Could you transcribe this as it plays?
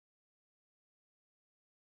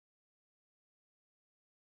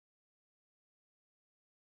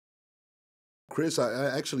Chris,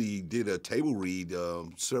 I actually did a table read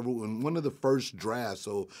several in one of the first drafts.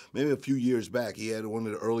 So maybe a few years back, he had one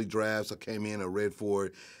of the early drafts. I came in, I read for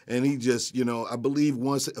it, and he just, I believe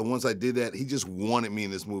once I did that, he just wanted me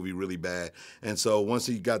in this movie really bad. And so once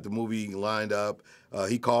he got the movie lined up,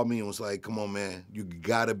 he called me and was like, "Come on, man, you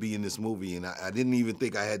got to be in this movie." And I didn't even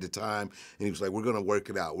think I had the time. And he was like, "We're gonna work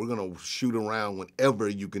it out. We're gonna shoot around whenever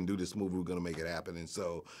you can do this movie. We're gonna make it happen." And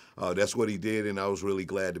so that's what he did, and I was really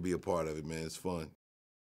glad to be a part of it, man. It's fun.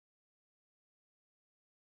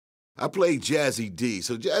 I played Jazzy D.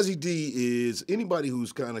 So Jazzy D is anybody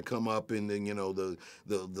who's kind of come up in the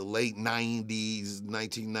late '90s,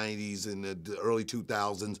 1990s, and the early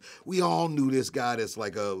 2000s. We all knew this guy that's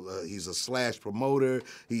like he's a slash promoter.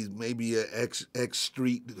 He's maybe an ex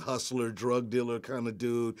street hustler, drug dealer kind of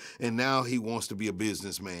dude, and now he wants to be a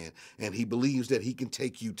businessman, and he believes that he can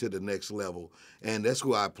take you to the next level. And that's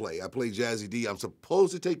who I play. I play Jazzy D. I'm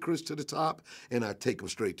supposed to take Chris to the top, and I take him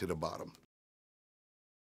straight to the bottom.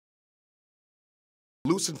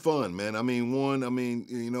 Loose and fun, man.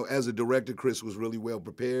 As a director, Chris was really well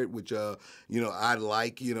prepared, which, I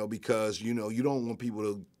like, because, you don't want people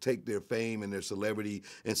to take their fame and their celebrity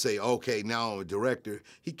and say, okay, now I'm a director.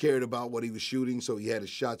 He cared about what he was shooting, so he had his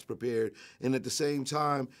shots prepared. And at the same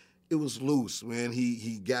time, it was loose, man.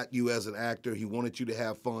 He got you as an actor. He wanted you to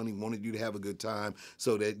have fun. He wanted you to have a good time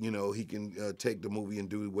so that, he can take the movie and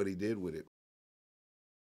do what he did with it.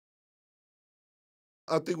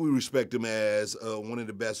 I think we respect him as one of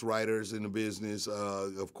the best writers in the business.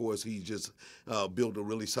 Of course, he just built a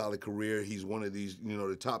really solid career. He's one of these,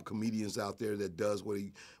 the top comedians out there that does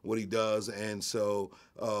what he does, and so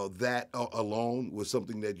that alone was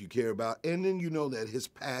something that you care about. And then you know that his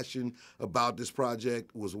passion about this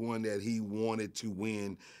project was one that he wanted to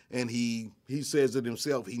win, and he says it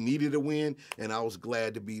himself. He needed a win, and I was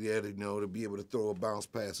glad to be there to be able to throw a bounce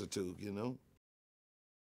pass or two.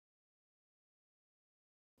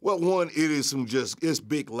 Well, one, it's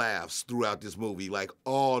big laughs throughout this movie, like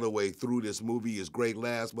all the way through this movie is great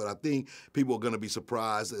laughs. But I think people are going to be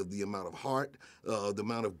surprised at the amount of heart, the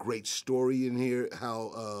amount of great story in here,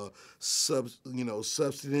 how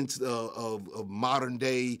substance of modern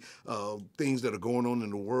day things that are going on in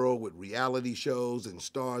the world with reality shows and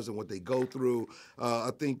stars and what they go through. I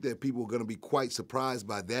think that people are going to be quite surprised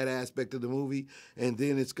by that aspect of the movie, and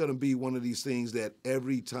then it's going to be one of these things that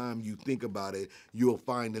every time you think about it, you'll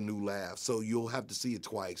find a new laugh. So you'll have to see it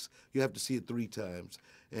twice. You have to see it 3 times.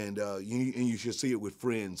 And you should see it with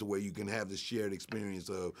friends where you can have this shared experience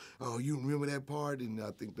of, oh, you remember that part? And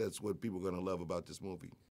I think that's what people are going to love about this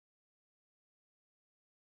movie.